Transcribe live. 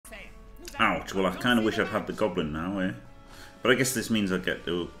Ouch, well I kind of wish I'd had the goblin now, eh? But I guess this means I get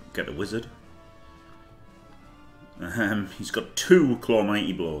to get a wizard. He's got 2 Claw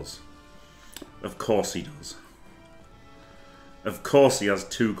Mighty Blows. Of course he does. Of course he has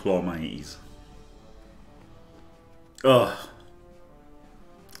 2 Claw Mighties. Ugh.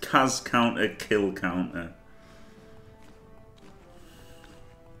 Kaz counter, kill counter.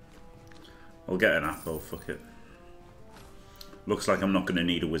 I'll get an apple, fuck it. Looks like I'm not going to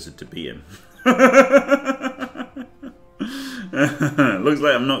need a wizard to beat him. Looks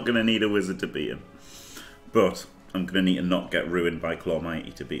like I'm not going to need a wizard to beat him. But I'm going to need to not get ruined by Claw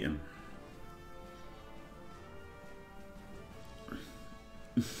Mighty to beat him.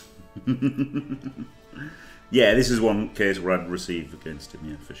 Yeah, this is one case where I'd receive against him,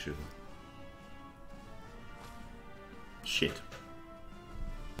 yeah, for sure. Shit.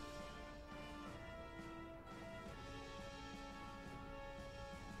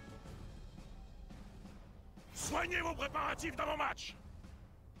 Soignez vos préparatifs d'avant-match.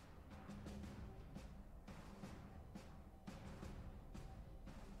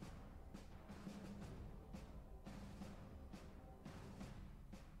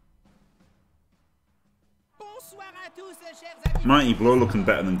 Mighty Blow looking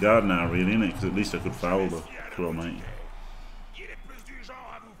better than Guard now, really, innit? Because at least I could foul the Claw Mighty.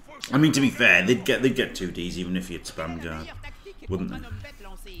 I mean, to be fair, they'd get 2Ds even if you'd spam Guard, wouldn't they?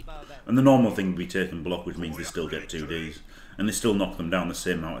 And the normal thing would be taking block, which means they still get 2Ds. And they still knock them down the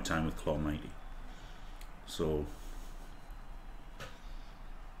same amount of time with Claw Mighty. So...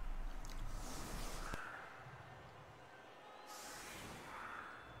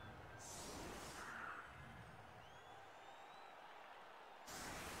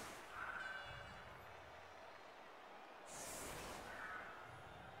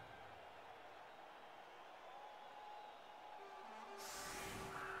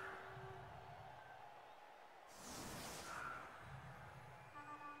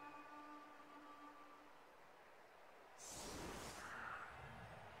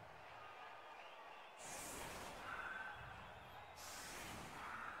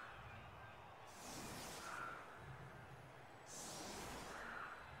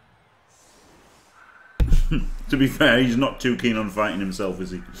 To be fair, he's not too keen on fighting himself,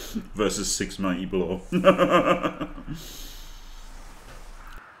 is he? Versus 6 Mighty Blow.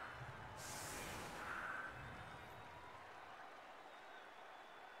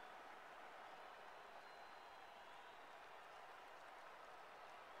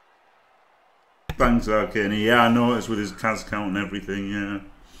 Thanks, Arcane. Yeah, I noticed with his Kaz count and everything, yeah.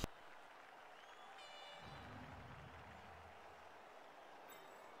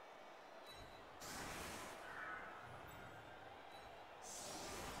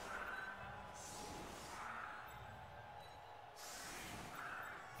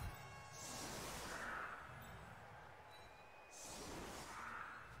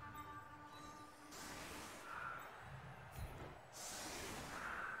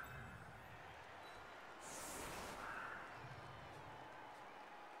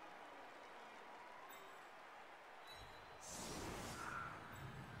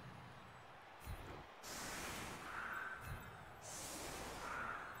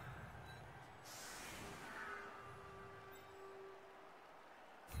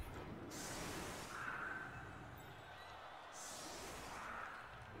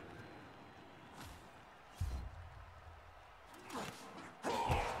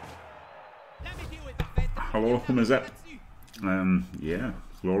 Hello, Humazep. Yeah,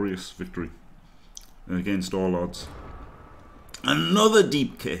 glorious victory against all odds. Another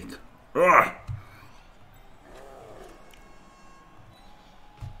deep kick. Ugh.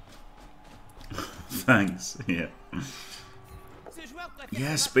 Thanks, yeah.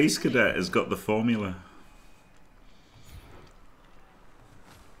 Yeah, Space Cadet has got the formula.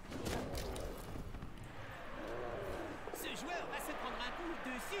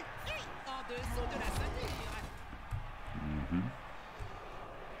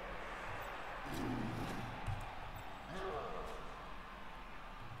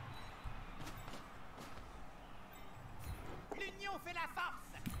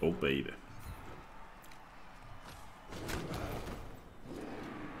 Oh, baby.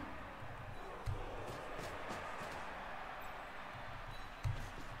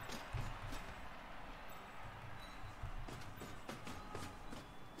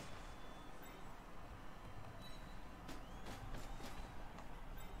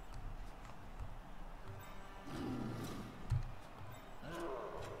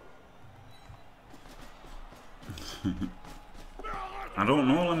 I don't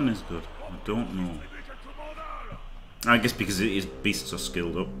know Lemon is good. I don't know. I guess because his beasts are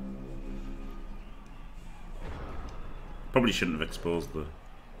skilled up. Probably shouldn't have exposed the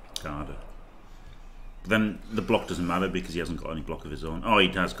Garda. But then the block doesn't matter because he hasn't got any block of his own. Oh, he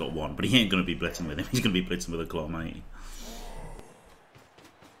has got one, but he ain't going to be blitzing with him. He's going to be blitzing with a Claw Mighty.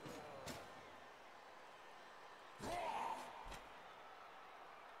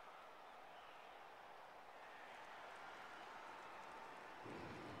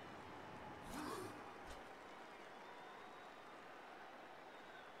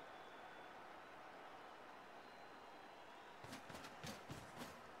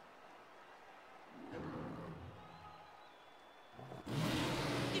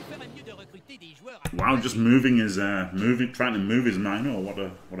 Wow, just moving his trying to move his minor. What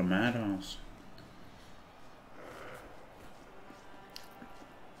a mad ass.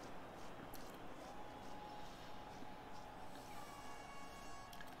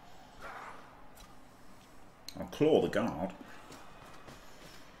 I'll claw the guard.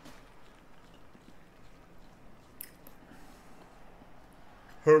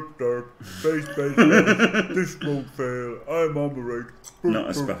 Herp derp, base, this won't fail, I'm on the right. Not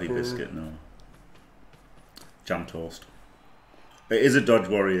a Spaffy Biscuit, no. Jam Toast. It is a Dodge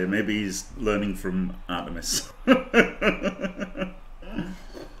Warrior, maybe he's learning from Artemis.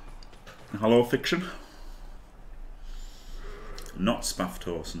 Hello, Fiction. Not Spaff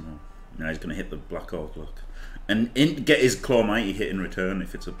Toast, no. Now he's going to hit the Black Orc look. And get his Claw Mighty hit in return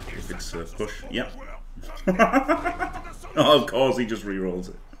if it's a push. Yep. Oh, of course, he just re-rolls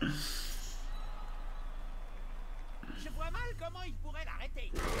it.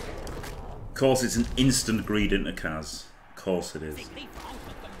 Of course, it's an instant greed into Kaz. Of course it is.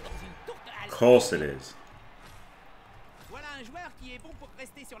 Of course it is.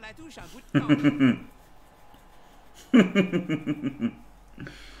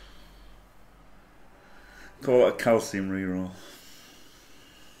 Call it a calcium reroll.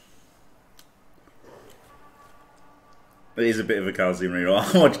 It is a bit of a calcium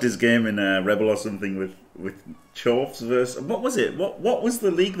reroll. I watched this game in Rebel or something with Chorfs versus... What was it? What was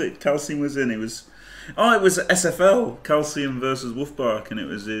the league that Calcium was in? It was SFL, Calcium versus Wolfbark, and it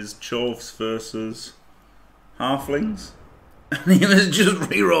was his Chorfs versus Halflings. And he was just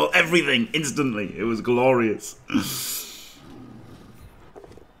reroll everything instantly. It was glorious.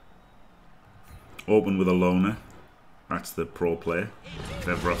 Open with a loner. That's the pro player, if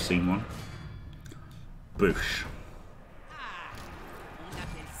ever I've seen one. Bush.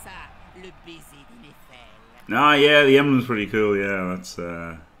 Ah, yeah, the emblem's pretty cool. Yeah,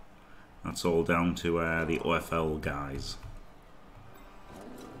 that's all down to the OFL guys.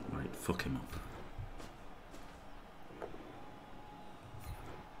 Right, fuck him up.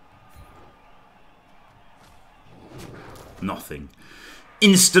 Nothing.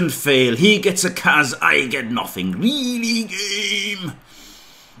 Instant fail. He gets a Kaz, I get nothing. Really game.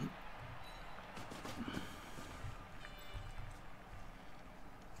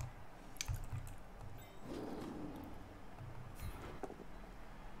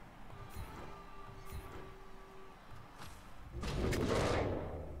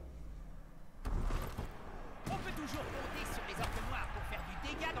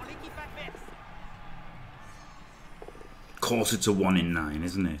 Of course it's a 1 in 9,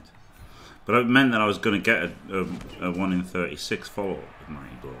 isn't it? But it meant that I was going to get a 1 in 36 follow-up with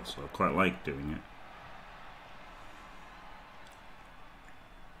Mighty Blow, so I quite like doing it.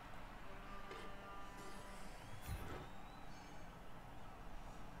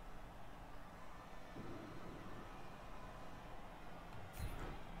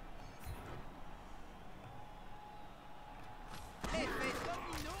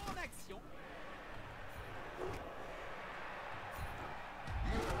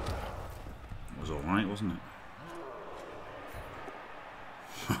 Wasn't it?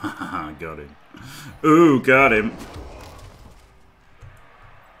 Got him. Ooh, got him.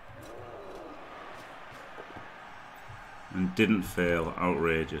 And didn't fail.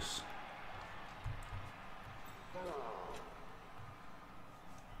 Outrageous.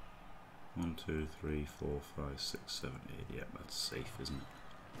 One, two, three, 4, 5, 6, 7, 8. Yeah, that's safe, isn't it?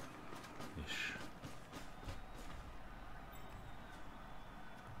 Ish.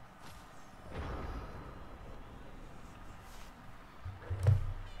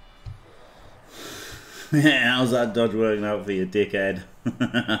 Yeah, how's that dodge working out for you, dickhead?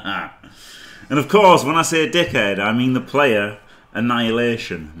 And of course, when I say dickhead, I mean the player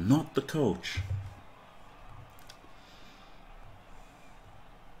Annihilation, not the coach.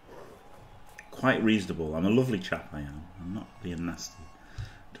 Quite reasonable. I'm a lovely chap, I am. I'm not being nasty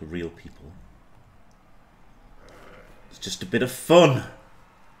to real people. It's just a bit of fun.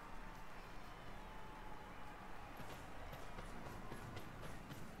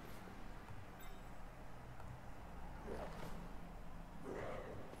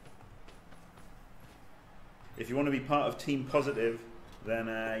 you want to be part of Team Positive, then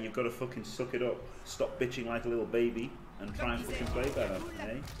you've got to fucking suck it up. Stop bitching like a little baby and try and fucking play better,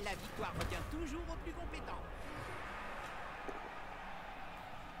 eh?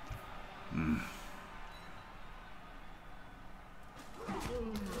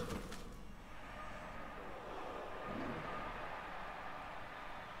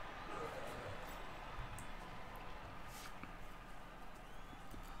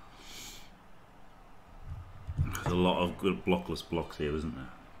 There's a lot of good blockless blocks here, isn't there?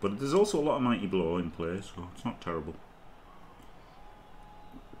 But there's also a lot of Mighty Blow in play, so it's not terrible.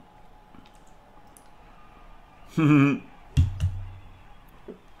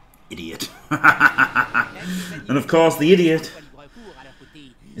 Idiot. And of course the idiot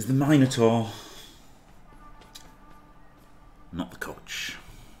is the Minotaur, not the coach.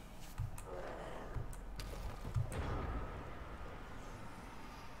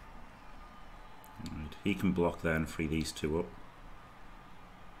 Right, he can block there and free these two up.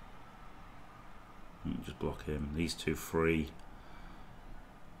 You can just block him. These two free.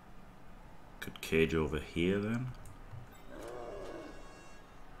 Could cage over here then.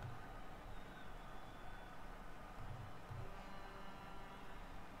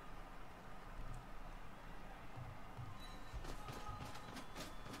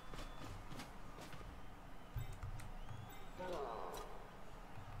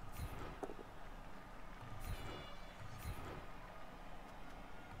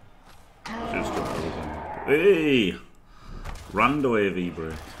 Hey! Rando AV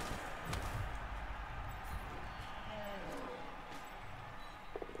break.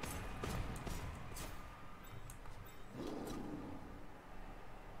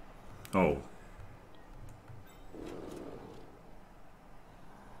 Oh.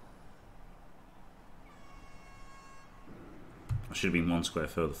 I should have been one square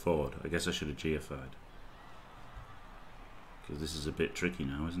further forward. I guess I should have GFI'd. Because this is a bit tricky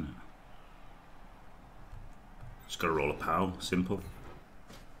now, isn't it? Just gotta roll a POW, simple.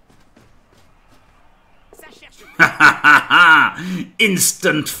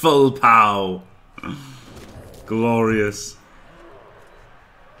 Instant full POW! Glorious.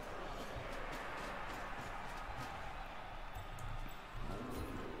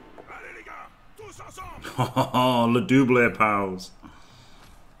 Oh, Le Double POWs.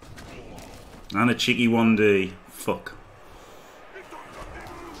 And a cheeky 1D. Fuck.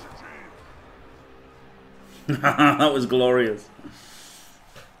 That was glorious.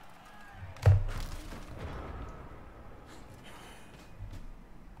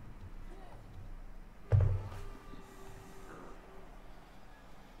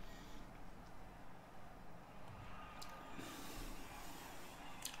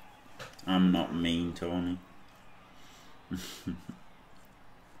 I'm not mean, Tony.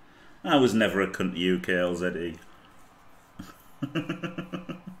 I was never a cunt to you, KLZE.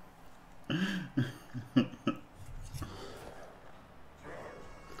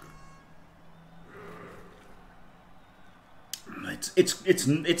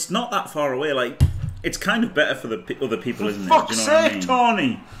 It's not that far away. Like, it's kind of better for the other people, isn't it? For fuck's sake,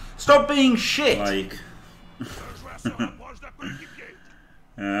 Tony! Stop being shit. Like,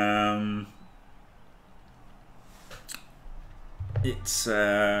 it's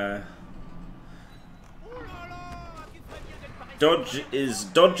dodge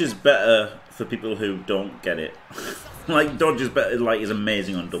is better for people who don't get it. Like, dodge is better. Like, is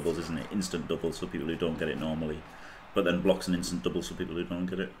amazing on doubles, isn't it? Instant doubles for people who don't get it normally. But then blocks and instant doubles for people who don't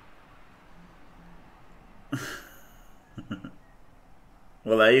get it.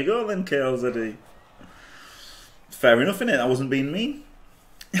 Well, there you go then, KLZE. Fair enough, innit? I wasn't being mean.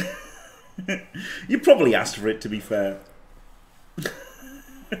 You probably asked for it, to be fair.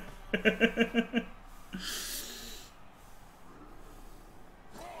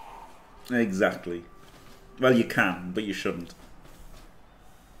 Exactly. Well, you can, but you shouldn't.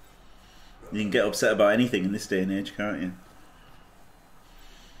 You can get upset about anything in this day and age, can't you?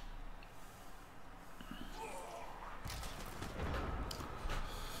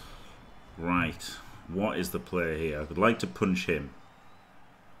 Right. What is the play here? I would like to punch him.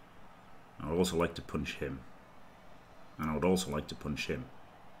 I would also like to punch him. And I would also like to punch him.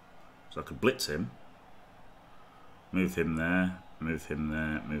 So I could blitz him. Move him there. Move him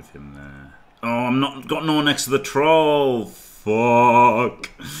there. Move him there. Oh, I'm not got no one next to the troll. Fuck.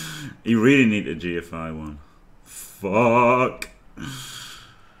 You really need a GFI one. Fuck.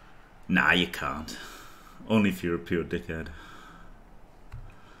 Nah, you can't. Only if you're a pure dickhead.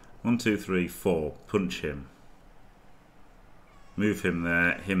 1, 2, 3, 4. Punch him. Move him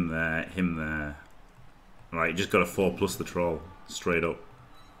there, him there, him there. Right, you just got a 4 plus the troll. Straight up.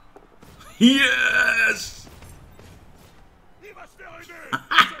 Yes! faire aider.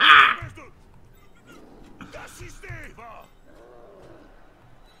 Cette espèce de... D'assister, va.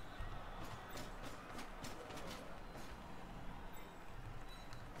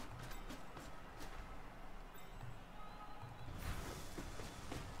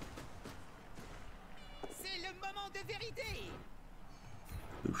 C'est le moment de vérité.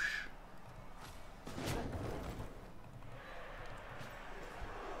 Oosh.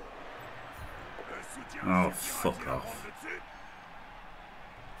 Le soutien Oh, suffira fuck à off. prendre le dessus.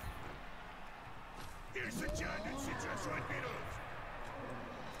 Il se tient d'une situation épineuse.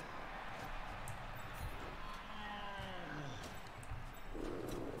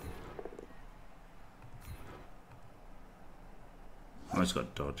 Oh, he's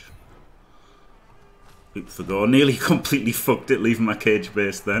got dodge. Oop for go. Nearly completely fucked it leaving my cage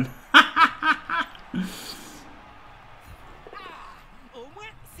base then. Au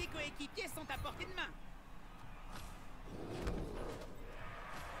moins, ses coéquipiers sont à portée de main.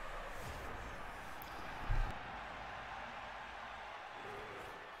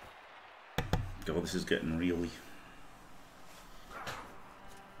 God, this is getting really...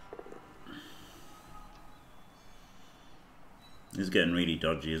 This is getting really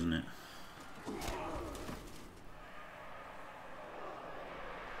dodgy, isn't it?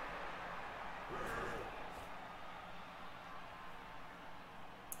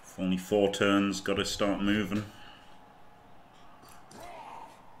 Only 4 turns, got to start moving.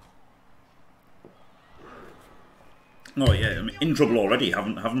 Oh yeah, I mean, in trouble already.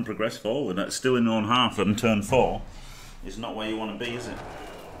 Haven't progressed forward. That's still in own half on turn 4. It's not where you want to be, is it?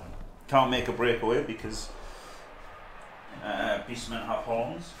 Can't make a breakaway because Beastmen have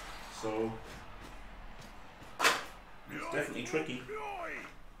horns, so it's definitely tricky.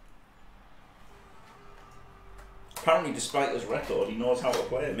 Apparently, despite his record, he knows how to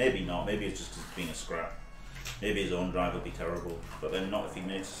play it. Maybe not. Maybe it's just being a scrap. Maybe his own drive will be terrible, but then not if he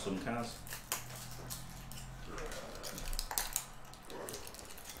makes some cars.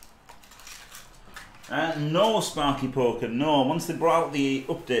 No, Sparky Poker, no. Once they brought out the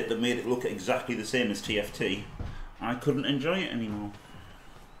update that made it look exactly the same as TFT, I couldn't enjoy it anymore.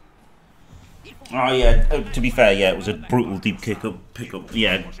 Oh yeah, to be fair, yeah, it was a brutal deep pickup.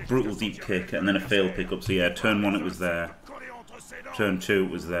 Yeah, brutal deep kick, and then a failed pickup. So yeah, turn 1 it was there, turn 2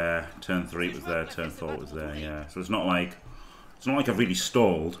 it was there, turn 3 it was there, turn 4 it was there. Yeah, so it's not like I've really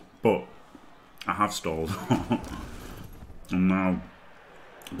stalled, but I have stalled. And now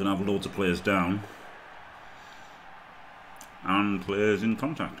I'm gonna have loads of players down and players in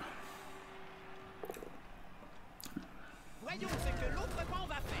contact. Voyons ce que l'autre camp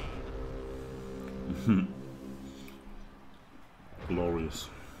va faire. Glorious.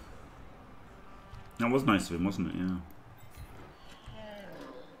 That was nice of him, wasn't it? Yeah.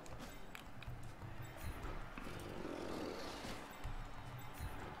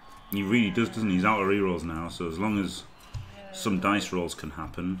 He really does, doesn't he? He's out of rerolls now, so as long as some dice rolls can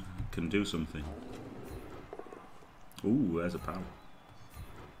happen, can do something. Ooh, there's a pal.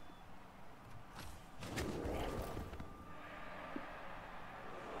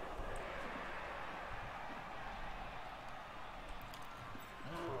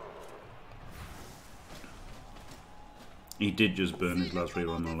 He did just burn his last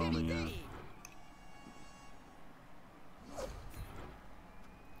reroll on Lona, yeah.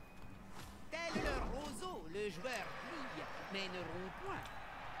 Tel le roseau, le joueur brille, mais ne rompt point.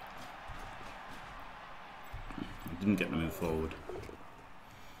 Didn't get to move forward.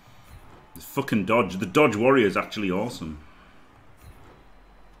 This fucking dodge. The dodge warrior is actually awesome.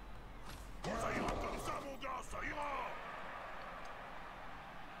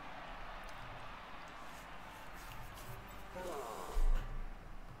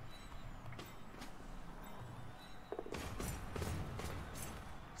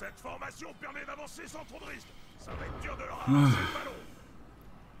 Cette formation permet d'avancer sans trop de risques. Ça va être dur de leur avancer le ballon.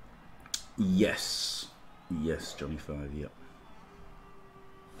 Yes. Yes, Johnny 5, yep.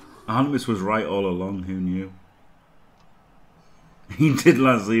 Artemis was right all along, who knew? He did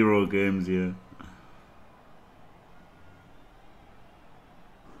last 0 games, yeah.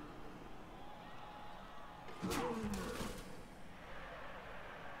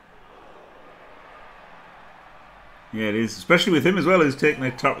 Yeah, it is. Especially with him as well, who's taking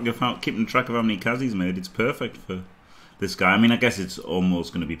keeping track of how many Kaz he's made. It's perfect for this guy. I mean, I guess it's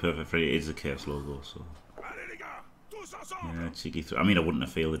almost going to be perfect for it. It is a Chaos logo, so... Yeah, cheeky. I mean, I wouldn't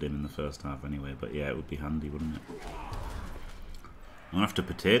have fielded him in the first half anyway, but yeah, it would be handy, wouldn't it? I'm going to have to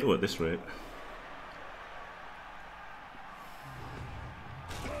potato at this rate.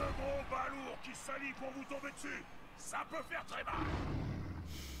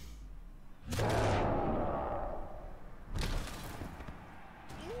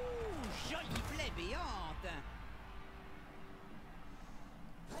 très payante.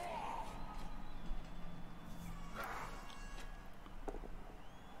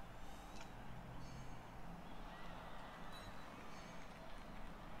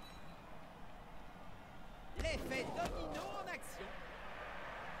 L'effet domino en action.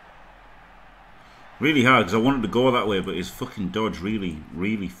 Really hard because I wanted to go that way, but his fucking dodge really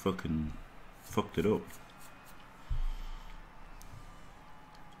fucking fucked it up.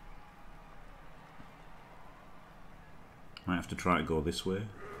 Might have to try to go this way.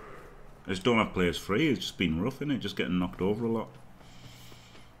 I just don't have players free. It's just been rough, innit? Just getting knocked over a lot.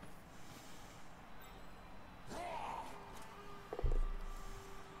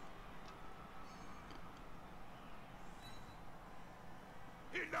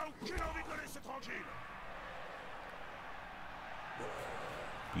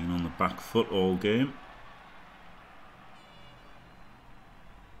 Been on the back foot all game.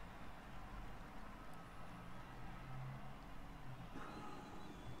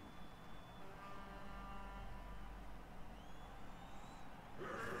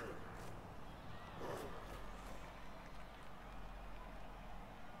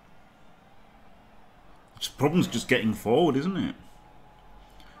 The problem's just getting forward, isn't it?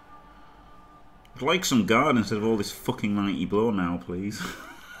 I'd like some guard instead of all this fucking mighty blow now, please.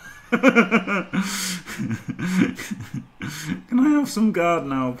 Can I have some guard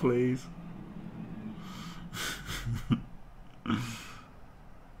now, please?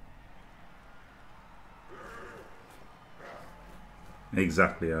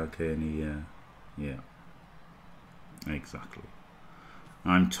 Exactly, Arcane, yeah. Exactly.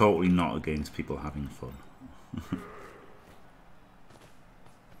 I'm totally not against people having fun.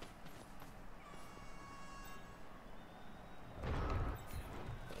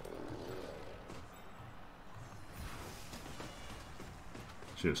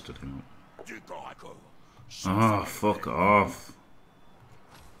 Should have stood him up. Oh, fuck off.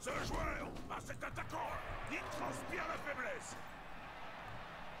 Ce joueur, par cet attaquant, il transpire la faiblesse.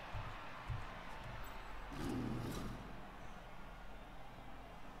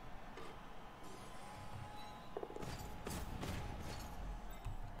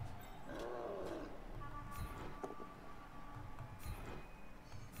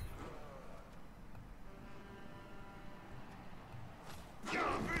 Bien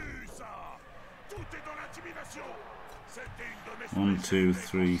vu ça. Tout est dans l'intimidation. C'était une de mes 1, 2,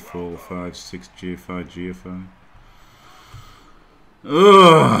 3, 4, 5, 6 GFI, GFI.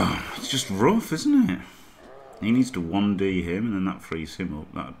 Ugh, it's just rough, isn't it? He needs to 1D him and then that frees him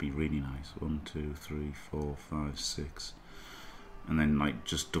up. That'd be really nice. 1, 2, 3, 4, 5, 6. And then like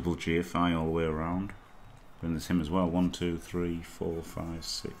just double GFI all the way around. Then there's him as well. 1, 2, 3, 4, 5,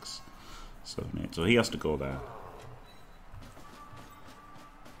 6, 7, 8. So he has to go there.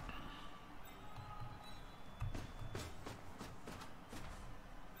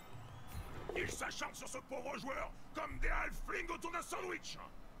 Ils s'acharnent sur ce pauvre joueur comme des halflings autour d'un sandwich.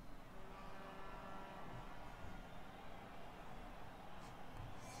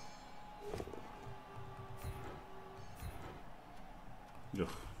 Ugh.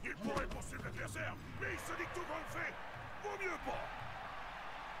 Il pourrait poursuivre l'adversaire, mais il se dit que tout va le fait. Vaut mieux pas.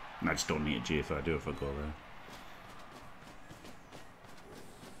 I just don't need a GFI, do if I go there.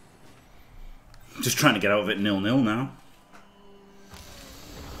 Just trying to get out of it 0-0 now.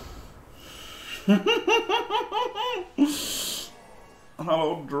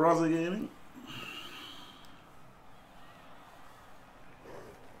 Hello, Drazzy Gaming.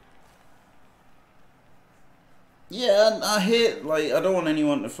 Yeah, I hate, like, I don't want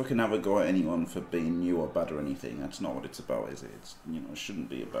anyone to fucking have a go at anyone for being new or bad or anything. That's not what it's about, is it? It's, you know, it shouldn't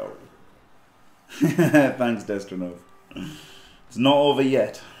be about. Thanks, Destronov. It's not over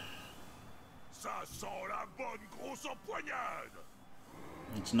yet. Ça sent la bonne grosse empoignade.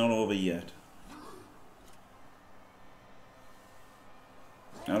 It's not over yet.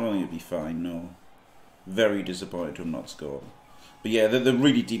 I don't think it'd be fine, no. Very disappointed to have not scored. But yeah, the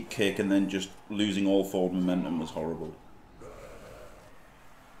really deep kick and then just losing all forward momentum was horrible.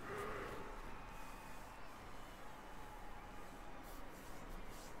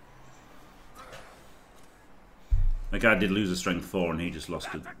 That guy did lose a strength 4 and he just lost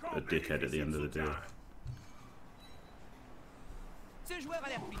a dickhead at the end of the day. Ce joueur a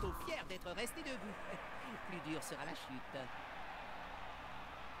l'air plutôt fier d'être resté debout. Plus dur sera la chute.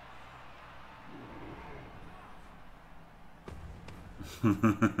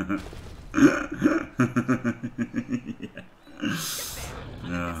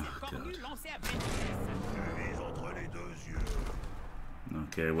 Yeah. Oh, God.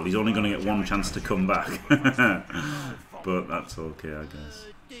 Okay, well he's only going to get one chance to come back. But that's okay, I guess.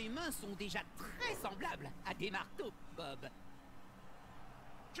 Tes mains mains sont déjà très semblables à des marteaux, Bob.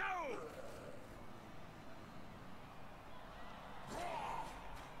 Ciao.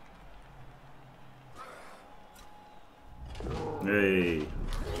 Hey.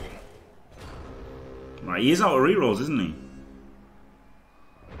 Right, he is out of rerolls, isn't he?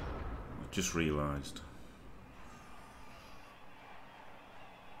 I've just realised.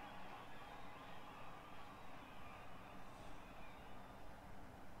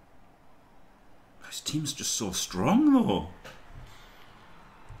 This team's just so strong, though.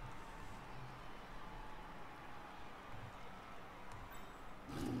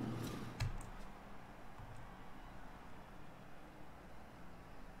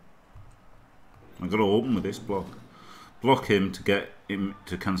 I've got to open with this block. Block him to get him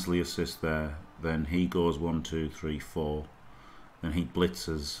to cancel the assist there. Then he goes 1, 2, 3, 4. Then he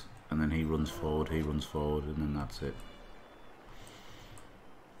blitzes, and then he runs forward, and then that's it.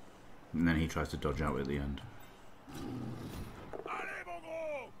 And then he tries to dodge out at the end. Allez, mon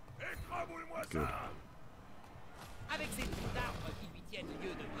gros, écrabouille-moi Good. ça. Avec ces trous d'arbres qui lui tiennent lieu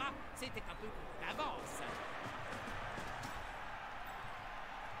de bras, c'était un peu court d'avance.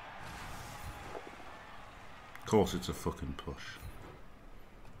 Of course it's a fucking push.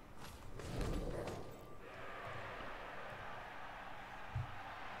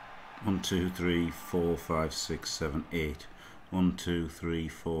 One, 2, 3, 4, 5, 6, 7, 8. 1, 2, 3,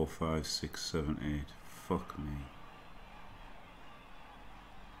 4, 5, 6, 7, 8. Fuck me.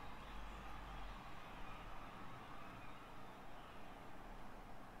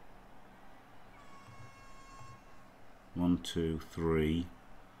 One, 2, 3,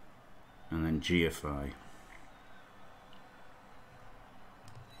 and then GFI.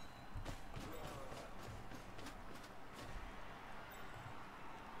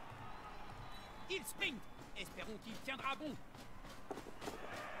 Il sprint. Espérons qu'il tiendra bon.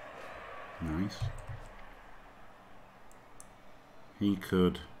 Nice. He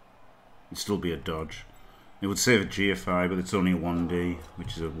could. It'd still be a dodge. It would save a GFI, but it's only a 1D,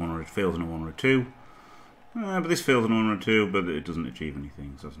 which is a 1 or it fails in a 1 or a 2. But this fails in a 1 or a 2, but it doesn't achieve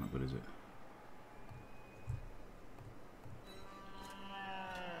anything, so that's not good, is it?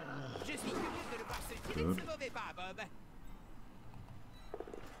 Je suis curieux de le voir se tirer de ce mauvais pas, Bob.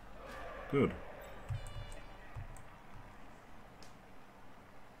 Good.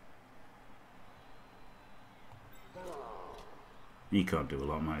 He can't do a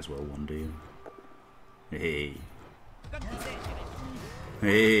lot, might as well 1D him. Hey. Comme disait Jérémy.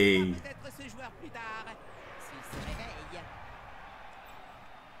 Hey. Peut-être ce joueur plus tard, s'il se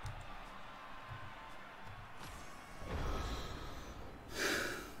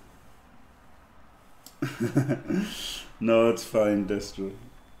réveille. No, it's fine, Destro.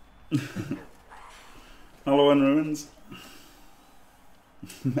 Hello, and ruins.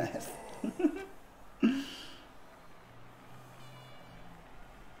 Meth.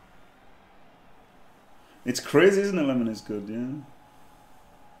 It's crazy, isn't it? Lemon is good, yeah.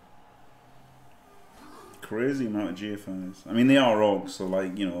 Crazy amount of GFIs. I mean, they are OGs, so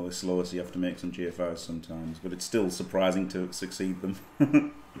like, you know, they're slower, so you have to make some GFIs sometimes, but it's still surprising to succeed them.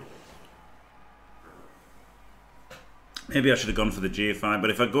 Maybe I should have gone for the GFI, but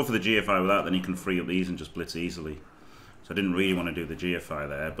if I go for the GFI with that, then he can free up these and just blitz easily. So I didn't really want to do the GFI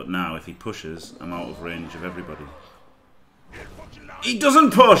there, but now if he pushes, I'm out of range of everybody. He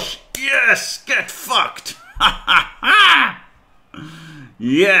doesn't push! Yes! Get fucked! Ha ha ha!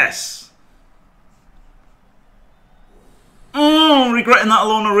 Yes! Oh, regretting that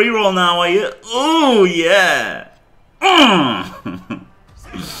alone a reroll now, are you? Oh, yeah! Right.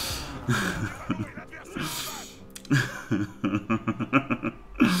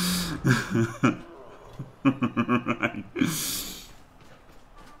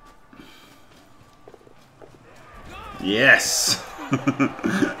 Yes!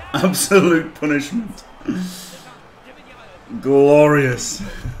 Absolute punishment. Glorious.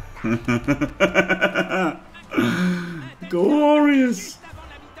 Glorious.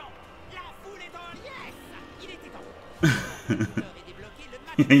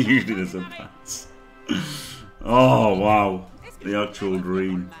 Usually there's a pass. Oh wow, the actual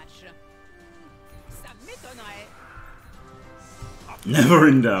dream. Never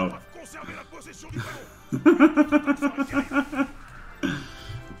in doubt.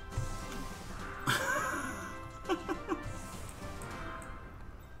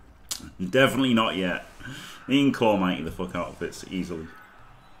 Definitely not yet. He can claw Mighty the fuck out of it easily.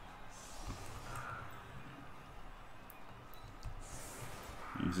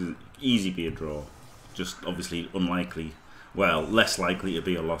 This is easy be a draw. Just obviously unlikely Well, less likely to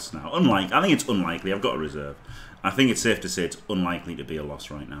be a loss now. I think it's unlikely. I've got a reserve. I think it's safe to say it's unlikely to be a loss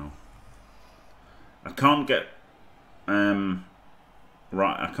right now. I can't get... right,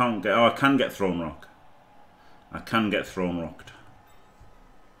 I can't get... Oh, I can get Throne Rock. I can get Throne Rocked.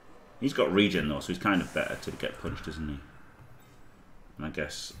 He's got regen though, so he's kind of better to get punched, isn't he? And I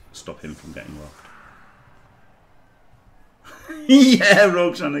guess stop him from getting rocked. Yeah,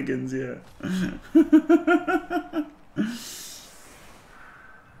 rogue shenanigans, yeah.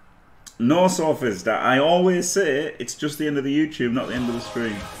 No, Sophist, I always say it's just the end of the YouTube, not the end of the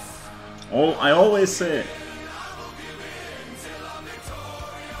stream. I always say it.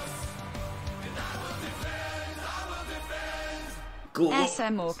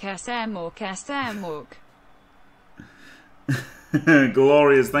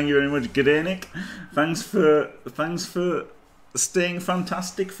 Glorious, thank you very much, Gdanik. Thanks for staying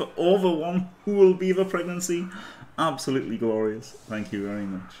fantastic for over one Who Will Be the Pregnancy. Absolutely glorious. Thank you very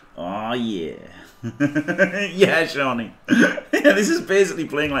much. Oh yeah. Yeah, Shawnee. Yeah, this is basically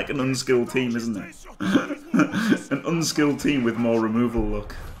playing like an unskilled team, isn't it? An unskilled team with more removal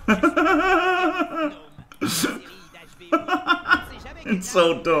luck. It's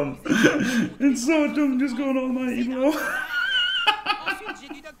so dumb. It's so dumb, just going almighty blow.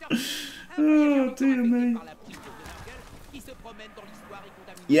 Oh dear me.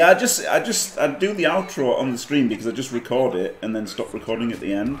 Yeah, I do the outro on the stream because I just record it and then stop recording at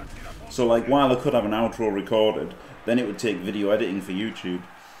the end. So like while I could have an outro recorded, then it would take video editing for YouTube.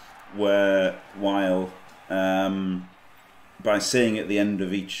 While by saying at the end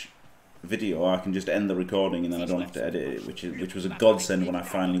of each video I can just end the recording and then I don't have to edit it, which was a godsend when I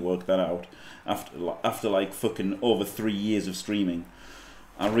finally worked that out. After like fucking over 3 years of streaming,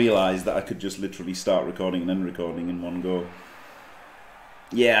 I realised that I could just literally start recording and end recording in one go.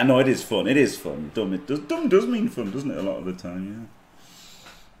 Yeah, I know it is fun. It is fun. Dumb does mean fun, doesn't it? A lot of the time,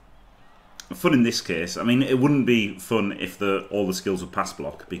 yeah. Fun in this case. I mean, it wouldn't be fun if all the skills were pass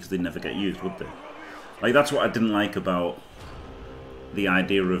block because they'd never get used, would they? Like that's what I didn't like about the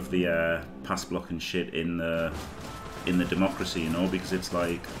idea of the pass block and shit in the democracy, you know, because it's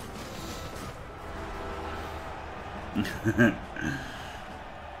like.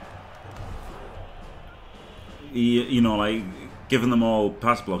 You know, like, giving them all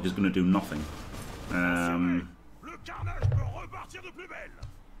pass block is going to do nothing.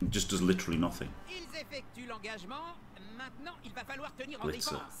 It just does literally nothing.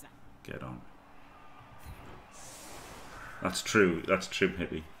 Blitzer. Get on. That's true,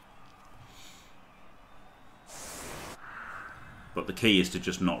 Hippie. But the key is to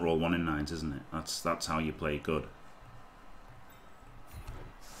just not roll 1 in 9s, isn't it? That's how you play good.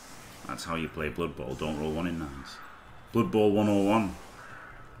 That's how you play Blood Bowl. Don't roll 1 in 9s. Blood Bowl 101.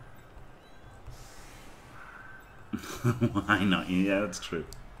 Why not? Yeah, that's true.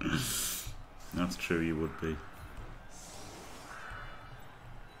 That's true, you would be.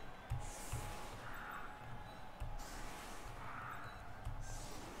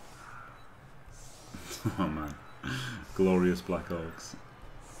 Oh man. Glorious Black Orcs.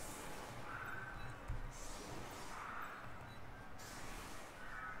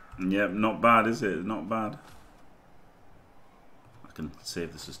 Yep, not bad, is it? Not bad. I can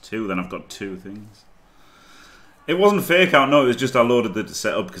save this as 2, then I've got 2 things. It wasn't a fake out, no, it was just I loaded the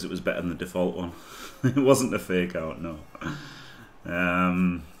setup because it was better than the default one. It wasn't a fake out, no.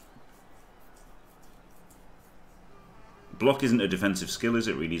 Block isn't a defensive skill, is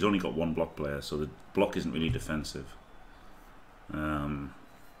it really? He's only got 1 block player, so the block isn't really defensive.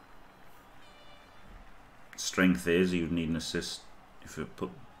 Strength is, you'd need an assist if I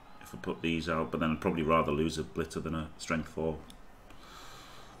put these out, but then I'd probably rather lose a Blitzer than a Strength 4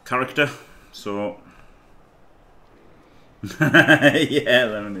 character, so... Yeah,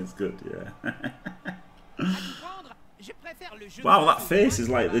 Lemon is good, yeah. Wow, that face is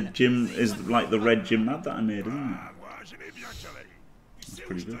like the red gym mad that I made, isn't it? It's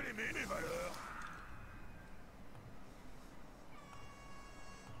pretty good.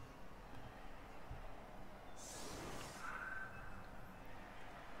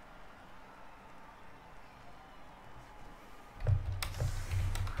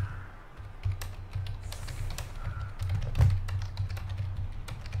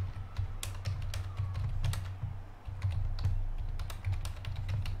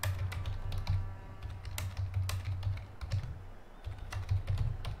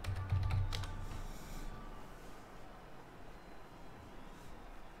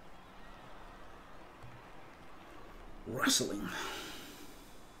 Wrestling.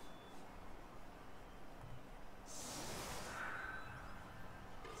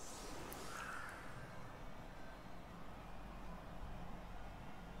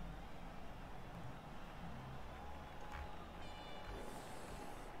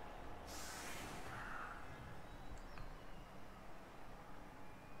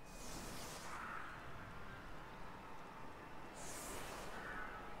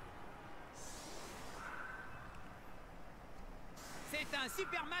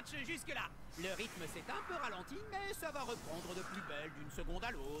 super match jusque-là. Le rythme s'est un peu ralenti, mais ça va reprendre de plus belle d'une seconde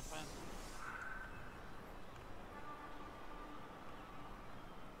à l'autre.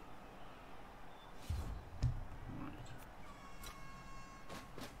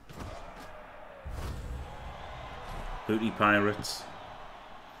 Booty Pirates.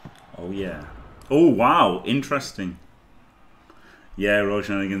 Oh yeah. Oh wow, interesting. Yeah, Royal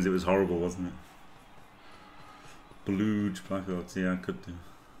Shenanigans, it was horrible, wasn't it? Blue Black Ops, yeah, I could do.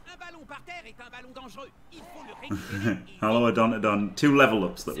 Un ballon par terre est un ballon dangereux. Il faut le récupérer. Hello Adontodon. 2 level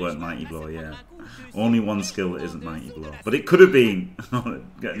ups that weren't Mighty Blow, yeah. Only 1 skill that isn't Mighty Blow. But it could have been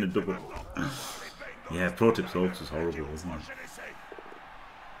getting a double. Yeah, Pro Tip Soaps was horrible, wasn't it?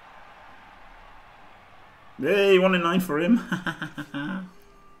 Hey, 1 in 9 for him.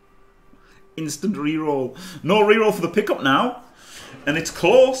 Instant reroll. No reroll for the pickup now. And it's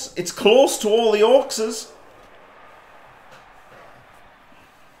close. It's close to all the Orcses.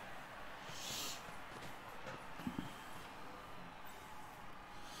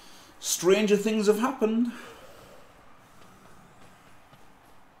 Stranger things have happened.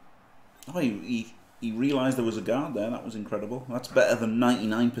 Oh, he realised there was a guard there. That was incredible. That's better than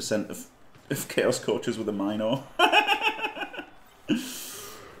 99% of Chaos Coaches with a minor.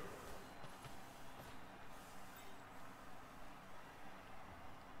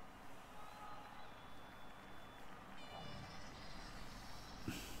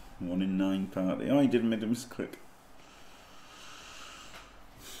 One in 9 party. Oh, he didn't make a misclick.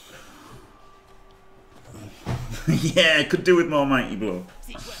 Yeah, could do with more Mighty Blow.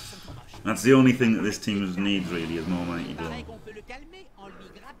 That's the only thing that this team needs really, is more Mighty Blow.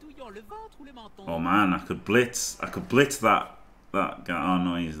 Oh man, I could blitz that guy. Oh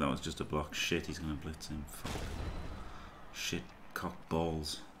no, that was just a block. Shit, he's gonna blitz him. Fuck. Shit, cock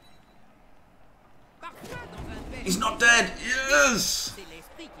balls. He's not dead. Yes.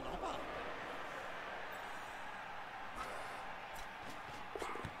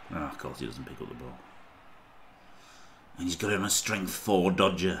 Ah, of course he doesn't pick up the ball. And he's got it on a strength 4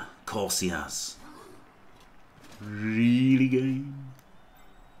 dodger. Of course he has. Really game.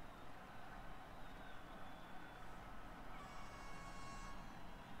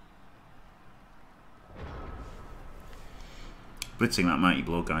 Blitzing that Mighty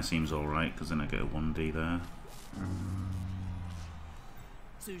Blow guy seems alright, because then I get a 1D there.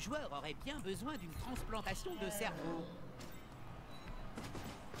 Ce joueur aurait bien besoin d'une transplantation de cerveau.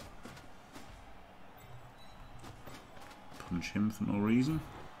 Punch him for no reason.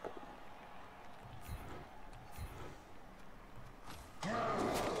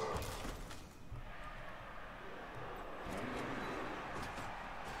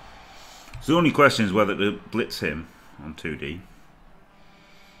 So the only question is whether to blitz him on 2D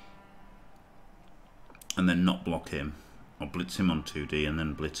and then not block him, or blitz him on 2D and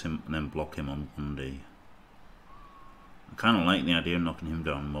then blitz him and then block him on 1D. I kind of like the idea of knocking him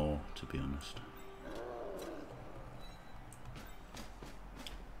down more, to be honest.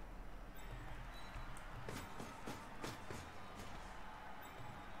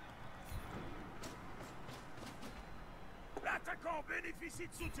 L'attaquant bénéficie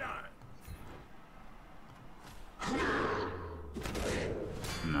de soutien.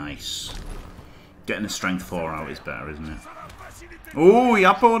 Nice. Getting a strength 4 out is better, isn't it? Oh, he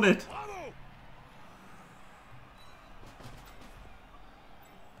up-on it.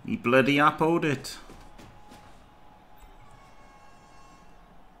 He bloody up-on it.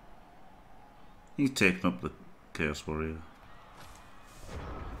 He's taking up the Chaos Warrior.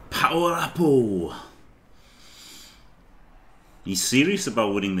 Power Apple. He's serious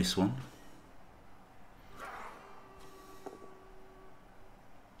about winning this one.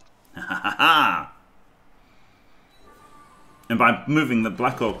 And by moving the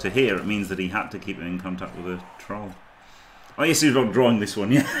Black Orc to here, it means that he had to keep it in contact with a troll. Oh, yes, he's about drawing this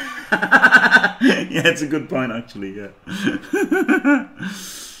one, yeah. Yeah, it's a good point, actually, yeah.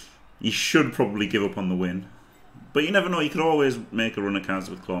 He should probably give up on the win. But you never know, he could always make a run of cards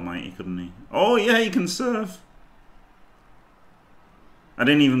with Claw Mighty, couldn't he? Oh, yeah, he can surf. I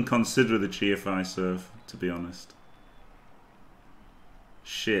didn't even consider the GFI surf, to be honest.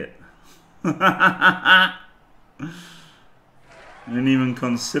 Shit. I didn't even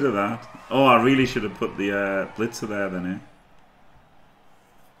consider that. Oh, I really should have put the blitzer there then,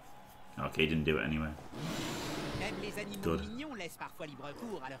 eh? Okay, didn't do it anyway. Good.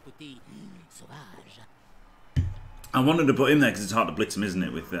 I wanted to put him there because it's hard to blitz him, isn't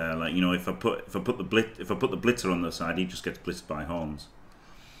it? With like, you know, if I put the blitzer on the side, he just gets blitzed by horns.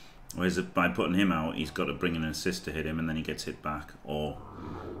 Whereas by putting him out, he's got to bring in an assist to hit him, and then he gets hit back, or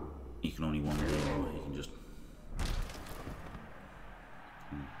he can only 1D, or he can just.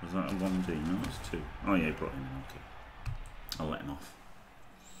 Was that a 1D? No, it's 2. Oh yeah, he brought him in, okay. I'll let him off.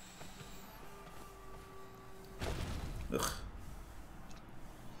 Ugh.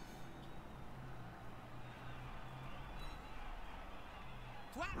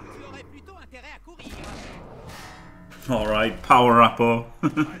 Toi, tu aurais plutôt intérêt à courir. Alright, power Rappo.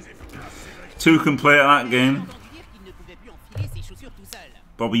 2 can play at that game. J'ai entendu dire qu'il ne pouvait plus enfiler ses chaussures tout seul.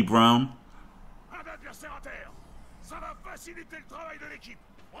 Bobby Brown. Un adversaire à terre. Ça va faciliter le travail de l'équipe.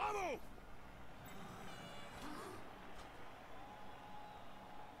 Bravo.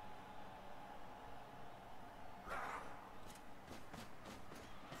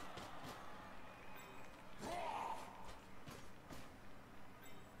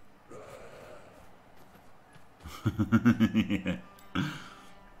 Yeah.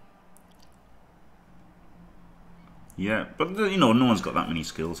 Yeah, but you know, no one's got that many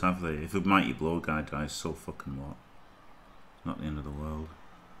skills, have they? If a mighty blow guy dies, so fucking what? Not the end of the world.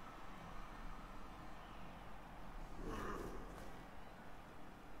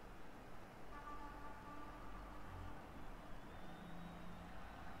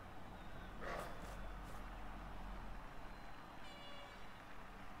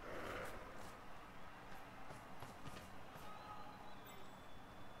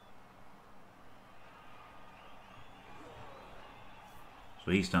 So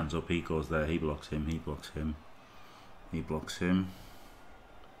he stands up, he goes there, he blocks him, he blocks him, he blocks him.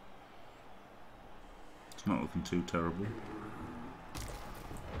 It's not looking too terrible.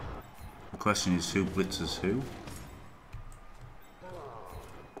 The question is who blitzes who?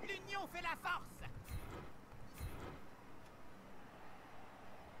 L'union fait la force.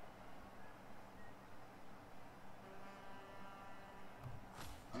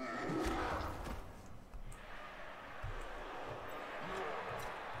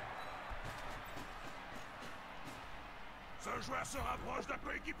 Ce joueur se rapproche d'un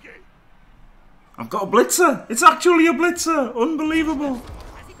coéquipier. I've got a blitzer! It's actually a blitzer! Unbelievable!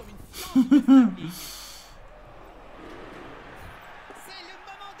 Écrasé comme une planche de feu. C'est le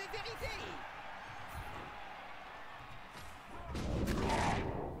moment de vérité.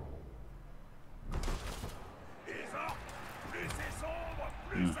 Isaac, plus c'est sombre,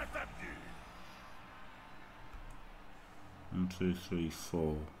 plus ça tape dur. 1, 2, 3,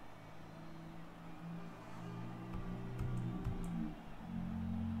 4.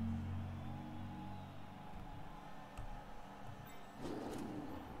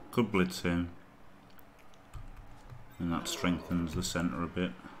 Could blitz him, and that strengthens the centre a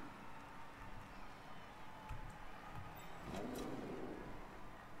bit.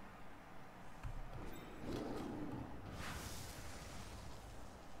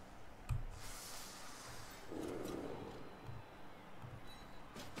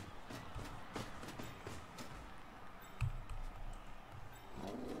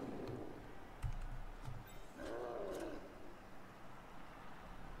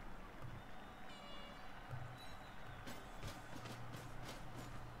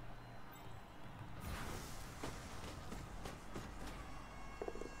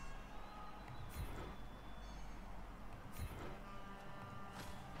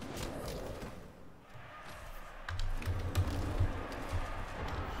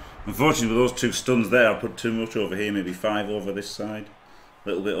 Unfortunately, with those 2 stuns there, I put too much over here, maybe 5 over this side. A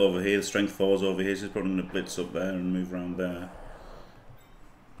little bit over here, the strength 4's over here, so he's probably going to blitz up there and move around there.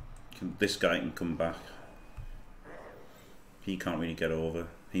 This guy can come back. He can't really get over.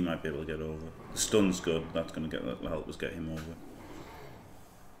 He might be able to get over. The stun's good, that's going to help us get him over.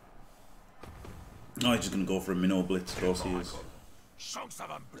 Oh, he's just going to go for a minnow blitz, of course he is. Je sens que ça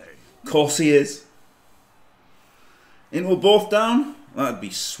va me plaire. Of course he is. Into a both down? That'd be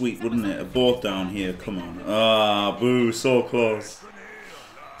sweet, wouldn't it? A both down here, come on. Ah, boo, so close.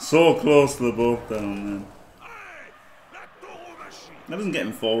 So close to the both down, then. Hey, la tauromachie. That doesn't get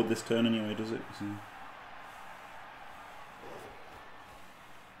him forward this turn anyway, does it? So.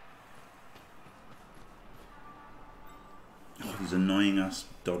 Oh, these annoying ass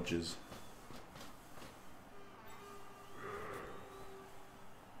dodges.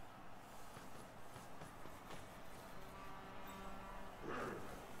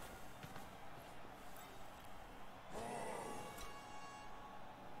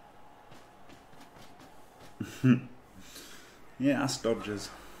 Yeah, ass dodgers.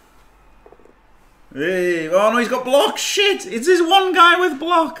 Hey, oh no, he's got block. Shit, it's his one guy with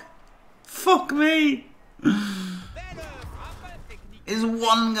block. Fuck me. Is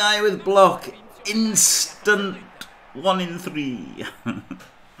one guy with block. Instant 1 in 3.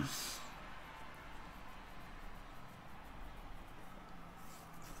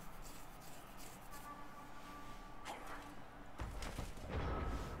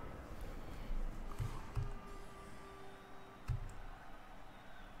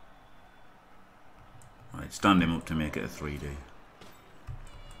 stand him up to make it a 3D.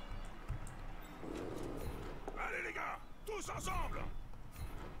 Allez les gars, tous ensemble.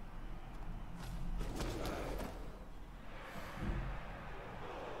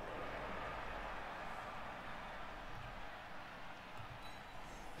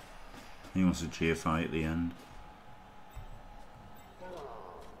 He wants a GFI at the end.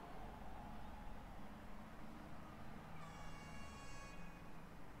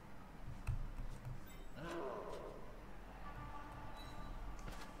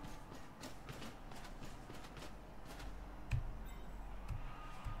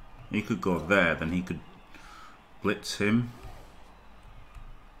 He could go there, then he could blitz him.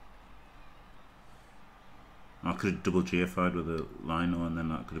 I could have double GFI'd with a Lino and then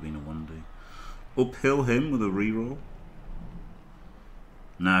that could have been a 1D. Uphill him with a reroll.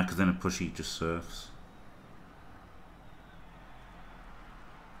 Nah, because then a pushy just surfs.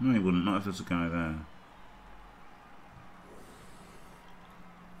 No, he wouldn't, not if there's a guy there.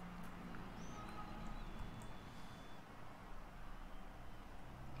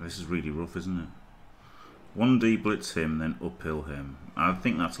 This is really rough, isn't it? 1D blitz him, then uphill him. I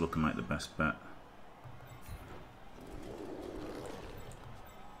think that's looking like the best bet.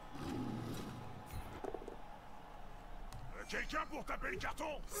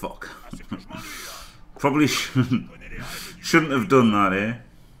 Fuck. Probably shouldn't have done that, eh?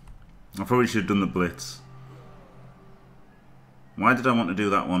 I probably should have done the blitz. Why did I want to do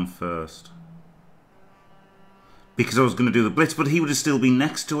that one first? Because I was going to do the blitz, but he would have still been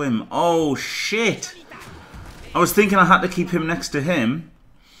next to him. Oh, shit! I was thinking I had to keep him next to him.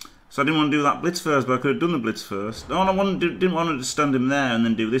 So I didn't want to do that blitz first, but I could have done the blitz first. No, I didn't want to stand him there and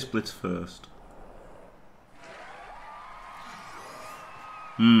then do this blitz first.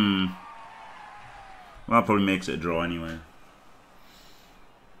 Well, that probably makes it a draw anyway.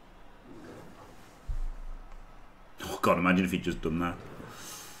 Oh god, imagine if he'd just done that.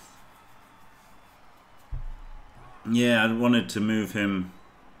 Yeah, I wanted to move him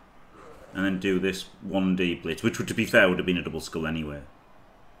and then do this 1D blitz, which would, to be fair, would have been a double skull anyway.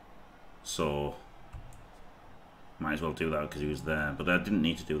 So, might as well do that because he was there. But I didn't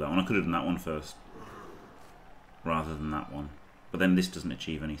need to do that one. I could have done that one first rather than that one. But then this doesn't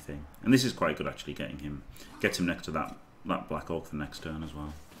achieve anything. And this is quite good actually, gets him next to that Black Orc for next turn as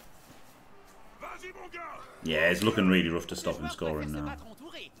well. Yeah, it's looking really rough to stop him scoring now.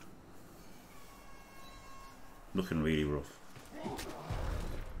 Looking really rough.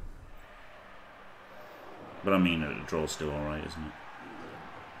 But I mean, a draw's still alright, isn't it?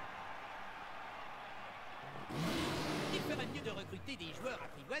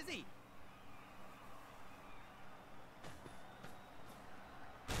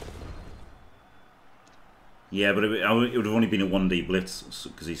 Yeah, but it would have only been a 1D blitz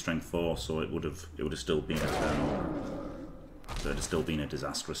because he's strength 4, so it would have still been a turn over. So it would have still been a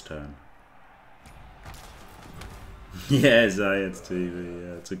disastrous turn. Yeah, Zayed's TV.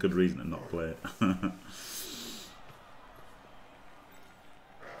 Yeah, it's a good reason to not play it.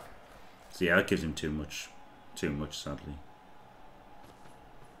 So yeah, that gives him too much, sadly.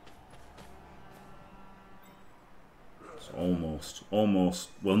 So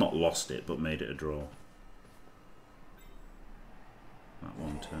almost, well, not lost it, but made it a draw. That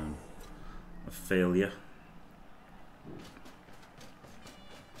one turn. A failure.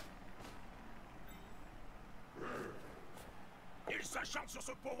 Ils s'acharnent sur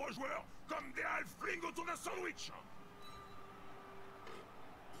ce pauvre joueur comme des halflings autour d'un sandwich.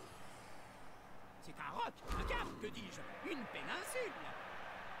 C'est un roc, un cap, que dis-je, une péninsule.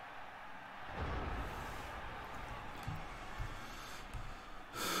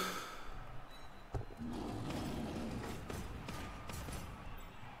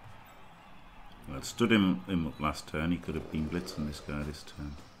 Well, it stood him up last turn. He could have been blitzing this guy this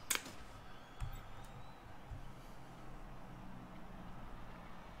turn.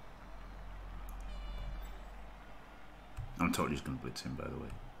 I'm totally just going to blitz him, by the way.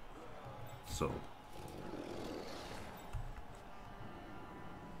 So.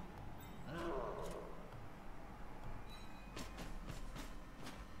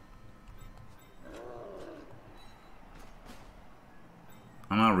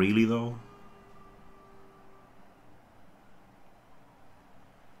 Am I really, though?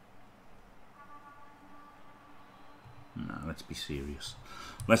 No, let's be serious.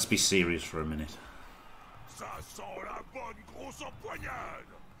 Let's be serious for a minute. Ça sent la bonne grosse empoignade.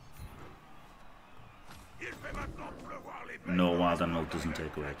 Il fait maintenant pleuvoir les bêtes. No, Wild Animal doesn't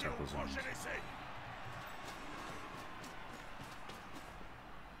take away tackle zones.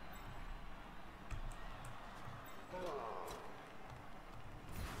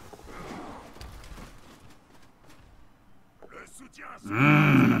 Tiens, ça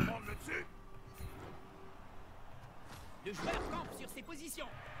va prendre le dessus. Le joueur campe sur ses positions.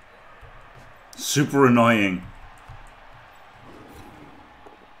 Super annoying.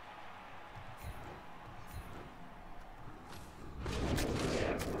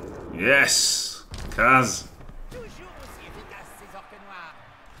 Yes! Kaz! Toujours aussi efficace, ces orques noirs.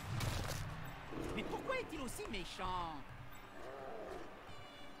 Mais pourquoi est-il aussi méchant?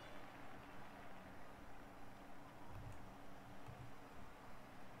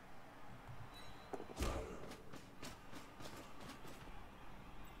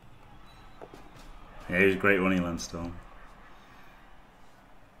 Yeah, he was great, wasn't he, Landstone?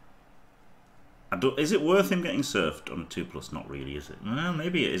 Is it worth him getting surfed on a 2+? Not really, is it? Well,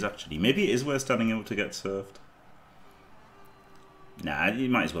 maybe it is actually. Maybe it is worth standing up to get surfed. Nah, he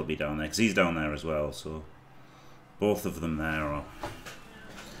might as well be down there, because he's down there as well, so... Both of them there are...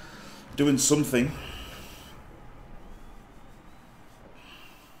 doing something.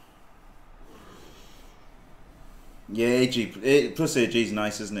 Yeah, AG... Plus AG is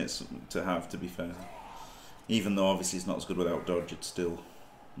nice, isn't it, to have, to be fair. Even though obviously it's not as good without dodge, it still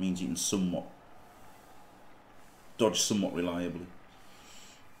means you can somewhat... dodge somewhat reliably.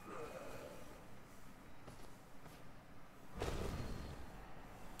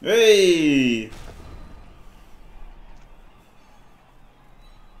 Hey!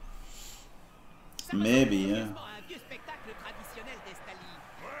 Maybe, yeah. Un vieux spectacle traditionnel d'Estalie.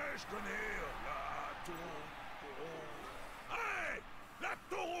 Ouais, je connais la taureau. Hey, la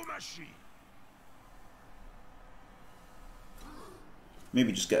tauromachie.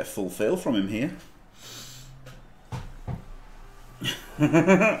 Maybe just get a full fail from him here.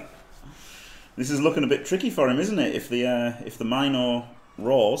 This is looking a bit tricky for him, isn't it? If the minor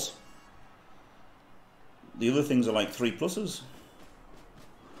roars, the other things are like 3+s.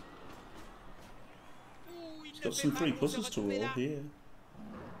 He's got some 3+s to roll here.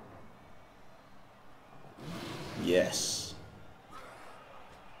 Yes.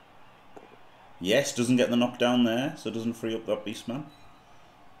 Yes, doesn't get the knockdown there, so doesn't free up that beastman.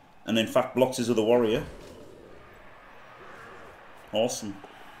 And in fact blocks his other warrior. Awesome.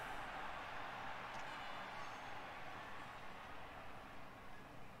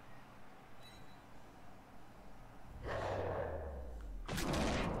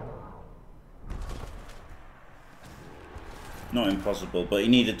 Not impossible, but he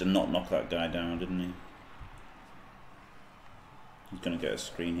needed to not knock that guy down, didn't he? He's gonna get a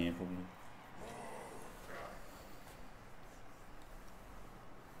screen here probably.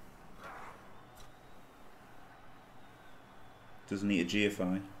 Doesn't need a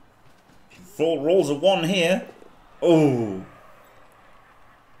GFI. Full rolls a 1 here. Oh.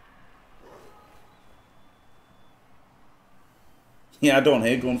 Yeah, I don't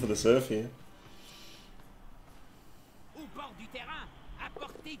hate going for the surf here.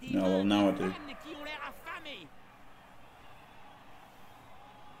 No, well, now I do.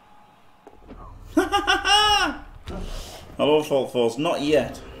 Hello, Fault Force. Not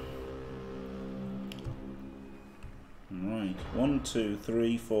yet. Right. 1, 2,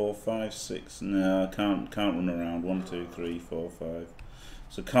 3, 4, 5, 6. No, can't run around. 1, 2, 3, 4, 5.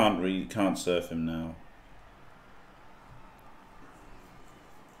 So can't surf him now.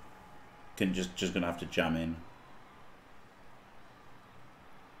 Just gonna have to jam in.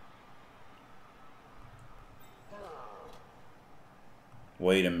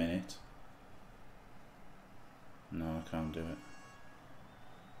 Wait a minute. No, I can't do it.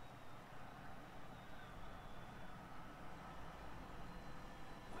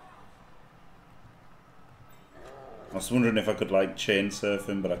 I was wondering if I could like chain surf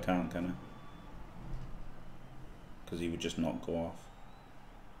him, but I can't, can I? Because he would just not go off.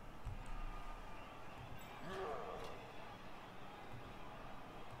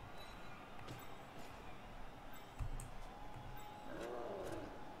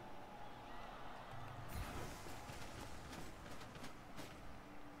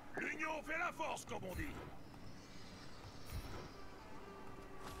 L'union fait la force, comme on dit.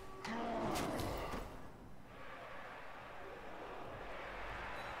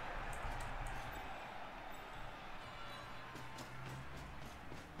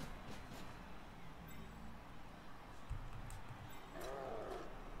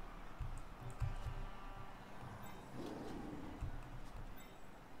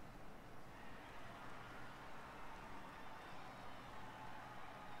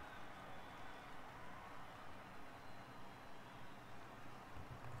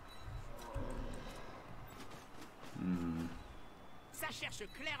 Ça cherche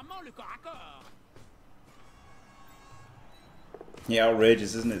clairement le corps à corps. Yeah,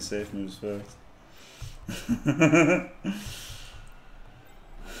 outrageous, isn't it? Safe moves first.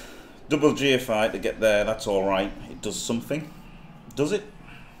 Double GFI to get there, that's alright. It does something. Does it?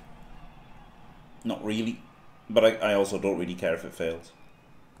 Not really. But I also don't really care if it fails.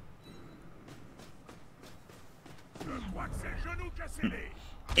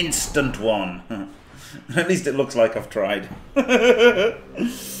 Instant one. At least it looks like I've tried.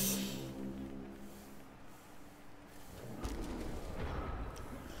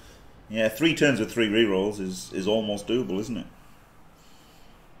 Yeah, 3 turns with 3 rerolls is almost doable, isn't it?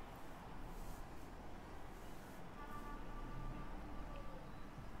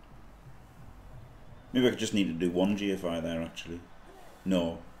 Maybe I just need to do 1 GFI there, actually.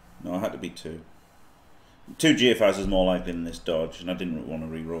 No, I had to be 2. 2 GFIs is more likely than this dodge, and I didn't want to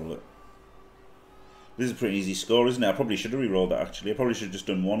re-roll it. This is a pretty easy score, isn't it? I probably should have re-rolled it, actually. I probably should have just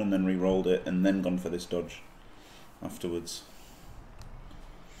done 1 and then re-rolled it, and then gone for this dodge afterwards.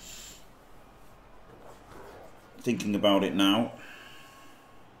 Thinking about it now.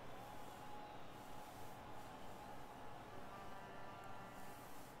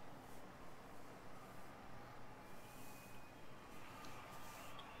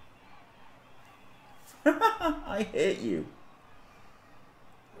 I hate you.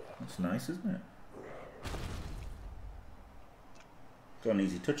 That's nice, isn't it? Got an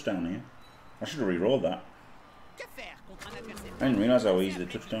easy touchdown here. I should have re-rolled that. I didn't realise how easy the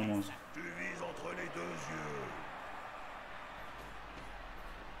touchdown was.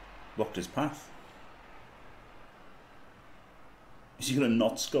 Blocked his path. Is he going to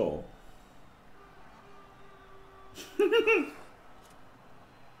not score?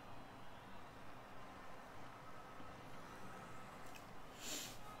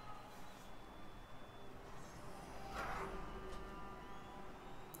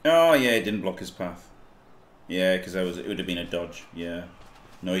 Oh yeah, he didn't block his path. Yeah, because it would have been a dodge. Yeah,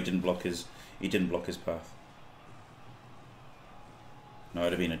 no, he didn't block his path. No, it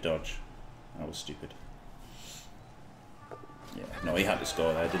would have been a dodge. That was stupid. Yeah, no, he had to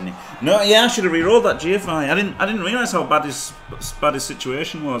score there, didn't he? No, yeah, I should have re-rolled that GFI. I didn't realise how bad his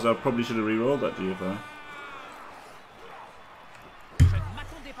situation was. I probably should have re-rolled that GFI.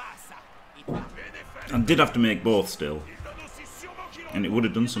 I did have to make both still. And it would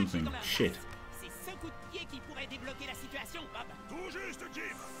have done something. Shit.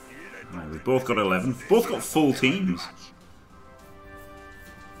 Right, we've both got 11. Both got full teams.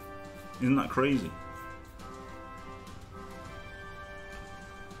 Isn't that crazy?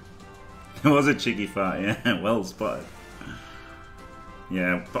 It was a cheeky fight, yeah. Well spotted.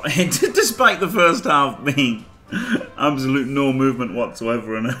 Yeah, but despite the first half being absolute no movement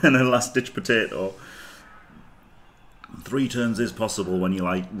whatsoever and a last-ditch potato, 3 turns is possible when you're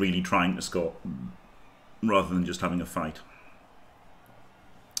like really trying to score rather than just having a fight.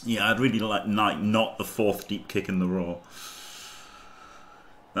 Yeah, I'd really like not the 4th deep kick in the row.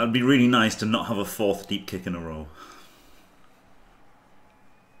 That'd be really nice to not have a 4th deep kick in a row.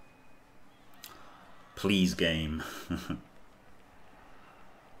 Please, game.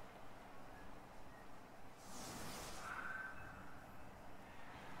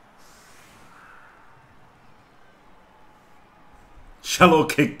 Shallow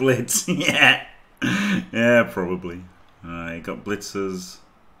kick blitz. Yeah. Yeah, probably. Alright, got blitzers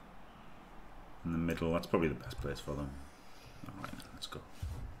in the middle. That's probably the best place for them. Alright, let's go.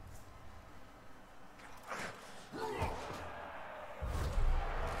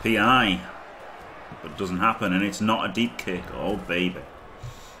 PI. But it doesn't happen, and it's not a deep kick. Oh, baby.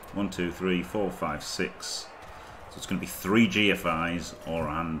 1, 2, 3, 4, 5, 6. So it's going to be 3 GFIs or a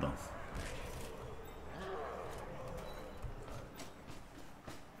handoff.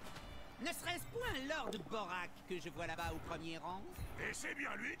 Ne serait-ce point Lord Borak que je vois là-bas au premier rang? Et c'est bien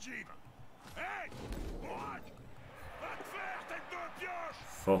lui, Jim. Hey, Borak, va te faire, tête de pioche.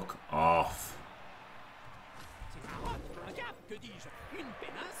 Fuck off. C'est un roc, un cap, que dis-je? Une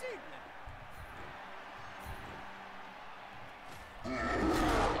péninsule.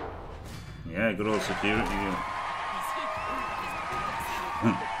 Yeah, good old security.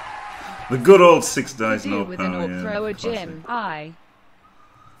 The good old 6 dice no with power. an throw a gym. I.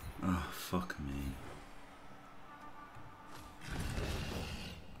 Oh, fuck me.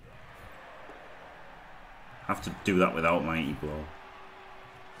 Have to do that without Mighty Blow.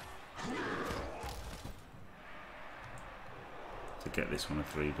 To get this one a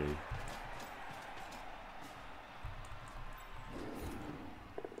 3D.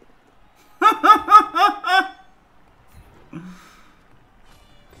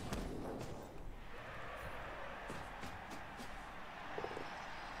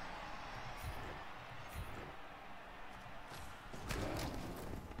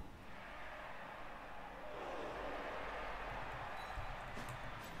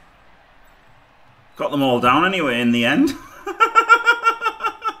 Got them all down anyway in the end.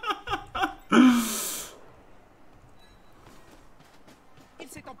 Il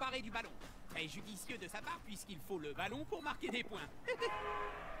s'est emparé du ballon. Très judicieux de sa part puisqu'il faut le ballon pour marquer des points.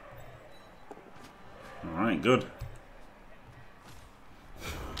 Alright, good.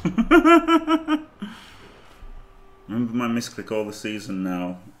 Remember my misclick all the season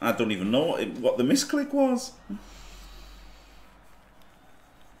now. I don't even know what the misclick was.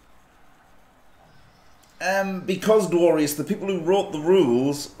 Because, Dwarius, the people who wrote the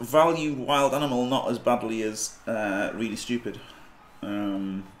rules valued Wild Animal not as badly as Really Stupid.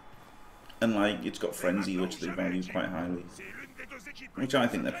 And, like, it's got Frenzy, which they value quite highly. Which I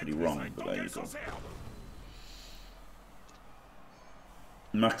think they're pretty wrong, but there you go.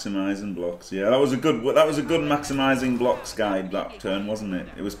 Maximising blocks, yeah, that was a good maximising blocks guide that turn, wasn't it?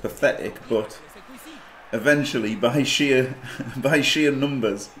 It was pathetic, but eventually, by sheer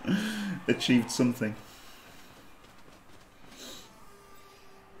numbers, achieved something.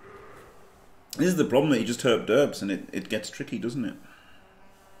 This is the problem, that you just herp derps and it gets tricky, doesn't it?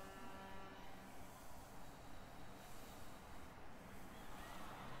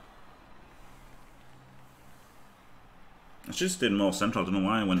 I should have stayed more central. I don't know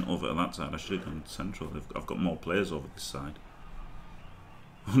why I went over to that side. I should have gone central. I've got more players over this side.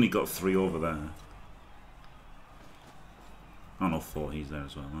 Only got 3 over there. Oh no, 4. He's there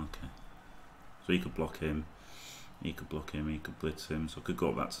as well. Okay. So he could block him. He could block him. He could blitz him. So I could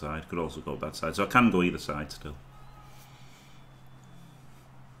go up that side. Could also go up that side. So I can go either side still.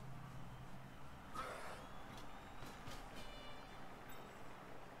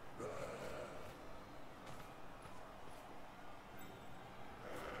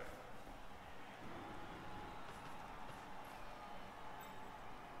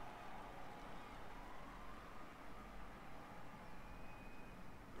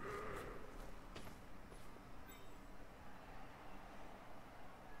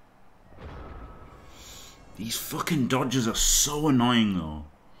 These fucking dodges are so annoying though.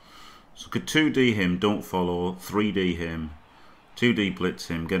 So could 2D him, don't follow, 3D him, 2D blitz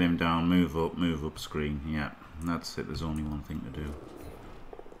him, get him down, move up screen. Yeah, that's it, there's only one thing to do.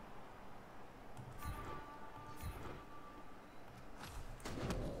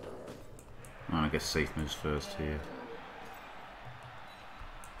 Oh, I guess safe moves first here.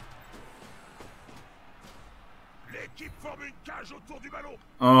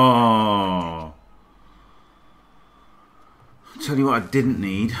 Oh! Tell you what I didn't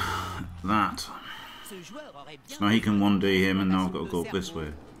need. That. So now he can 1D him and now I've got to go up this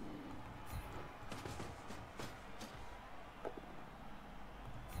way.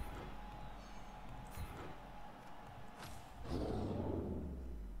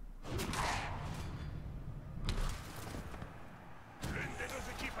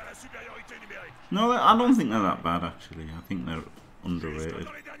 No, I don't think they're that bad actually. I think they're underrated.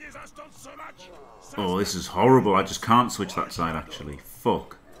 Oh, this is horrible. I just can't switch that side actually.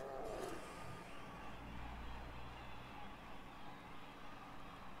 Fuck.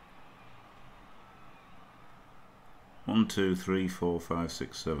 One, 2, 3, 4, 5,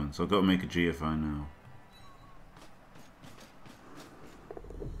 6, 7. So I've got to make a GFI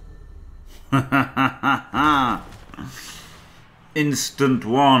now. Instant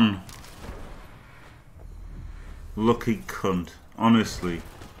 1. Lucky cunt. Honestly.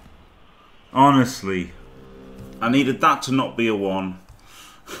 Honestly. I needed that to not be a 1.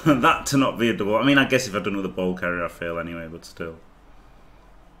 That to not be a double. I mean, I guess if I'd done it with a ball carrier, I'd fail anyway, but still.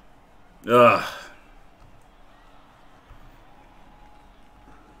 Ugh.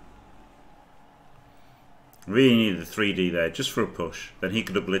 Really needed a 3D there, just for a push. Then he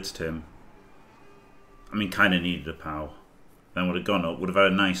could have blitzed him. I mean, kind of needed a POW. Then would have gone up, would have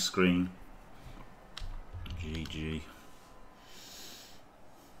had a nice screen. GG.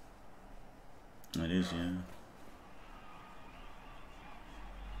 It is, yeah.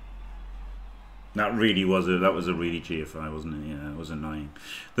 That really was a really GFI, wasn't it? Yeah, it was annoying.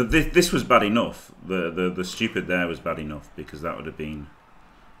 This was bad enough. The stupid there was bad enough because that would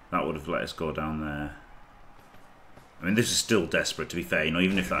have let us go down there. I mean, this is still desperate, to be fair. You know,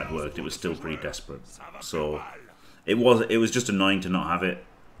 even if that had worked, it was still pretty desperate. So it was just annoying to not have it.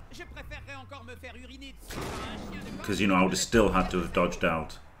 Because, you know, I would have still had to have dodged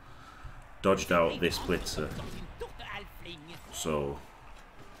out this blitzer. So,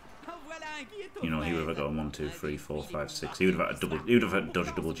 you know, he would have got 1, 2, 3, 4, 5, 6. He would have had a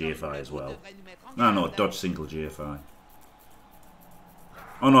dodge double GFI as well. No, dodge single GFI.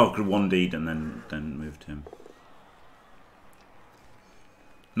 Oh no, I could 1D'd and then moved him.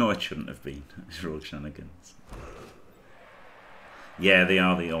 No, it shouldn't have been. It's rogue shenanigans. Yeah, they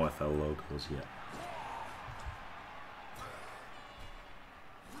are the OFL logos, yeah.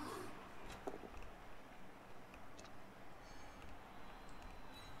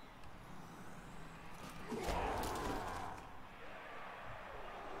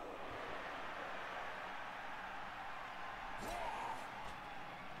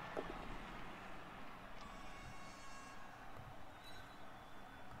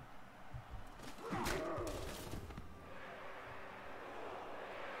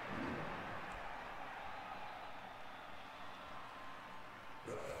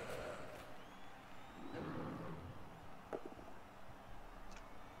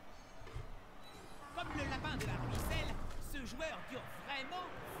 joueur dure vraiment,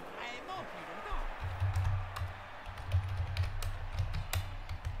 vraiment plus longtemps.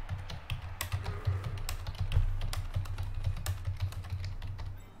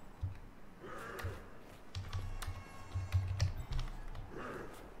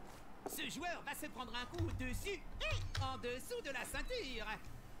 Ce joueur va se prendre un coup dessus et en dessous de la ceinture.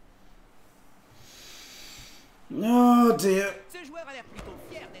 Oh dear. Ce joueur a l'air plutôt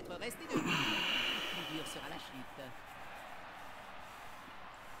fier d'être resté debout. Plus dur sera la chute.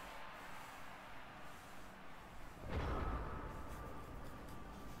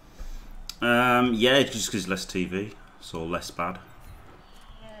 Yeah, just because less TV, so less bad.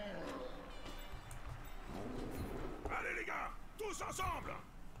 Allez les gars, tous ensemble.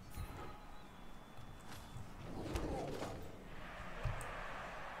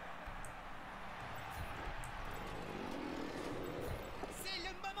 C'est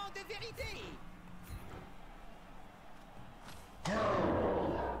le moment de vérité.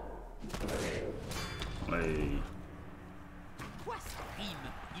 Hey. Quoi ce crime?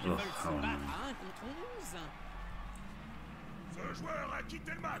 Ils Oh, veulent se oh battre non. à 1 contre 11. Ce joueur a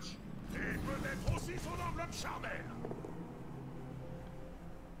quitté le match. Et peut-être aussi son enveloppe charnelle.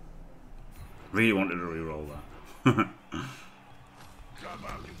 Really wanted to re-roll that. La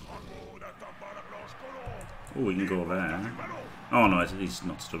barre du drapeau n'atteint pas la blanche colombe. Oh, we can go there. Le ballon. Oh no, he's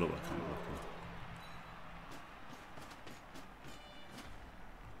not stood up. I can't look.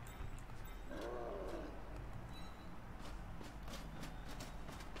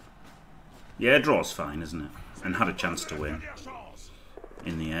 Yeah, draw's fine, isn't it? And had a chance to win Dernière chance.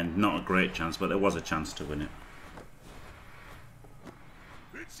 in the end. Not a great chance, but there was a chance to win it.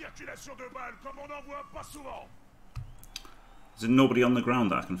 Une circulation de balles comme on n'en voit pas souvent. Is there nobody on the ground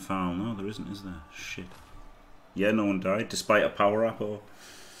that I can foul? No, there isn't, is there? Shit. Yeah, no one died, despite a power up. Or...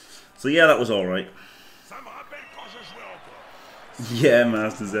 So yeah, that was alright. Ça me rappelle quand je jouais encore. Yeah,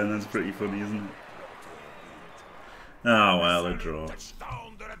 Master Zen, that's pretty funny, isn't it? Oh well, a draw.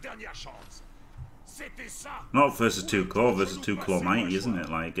 Touchdown de la dernière chance. C'était ça. Not versus 2 Claw, versus 2 Claw Mighty, isn't it?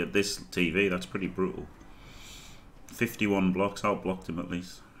 Like, at this TV, that's pretty brutal. 51 blocks, outblocked him at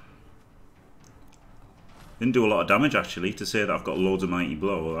least. Didn't do a lot of damage, actually, to say that I've got loads of Mighty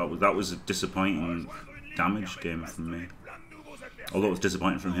Blow. That was a disappointing damage game from me. Although it was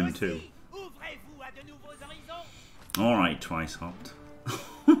disappointing from him too. Ouvrez-vous à de nouveaux horizons. Alright, twice hopped.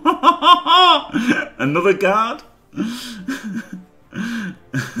 Another guard?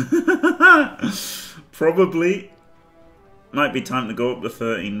 Probably. Might be time to go up to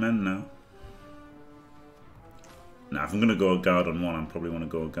 13 men now. Nah, if I'm going to go a guard on one, I probably want to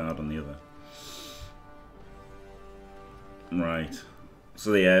go a guard on the other. Right.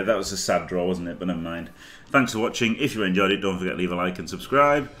 So yeah, that was a sad draw, wasn't it? But never mind. Thanks for watching. If you enjoyed it, don't forget to leave a like and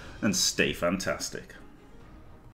subscribe. And stay fantastic.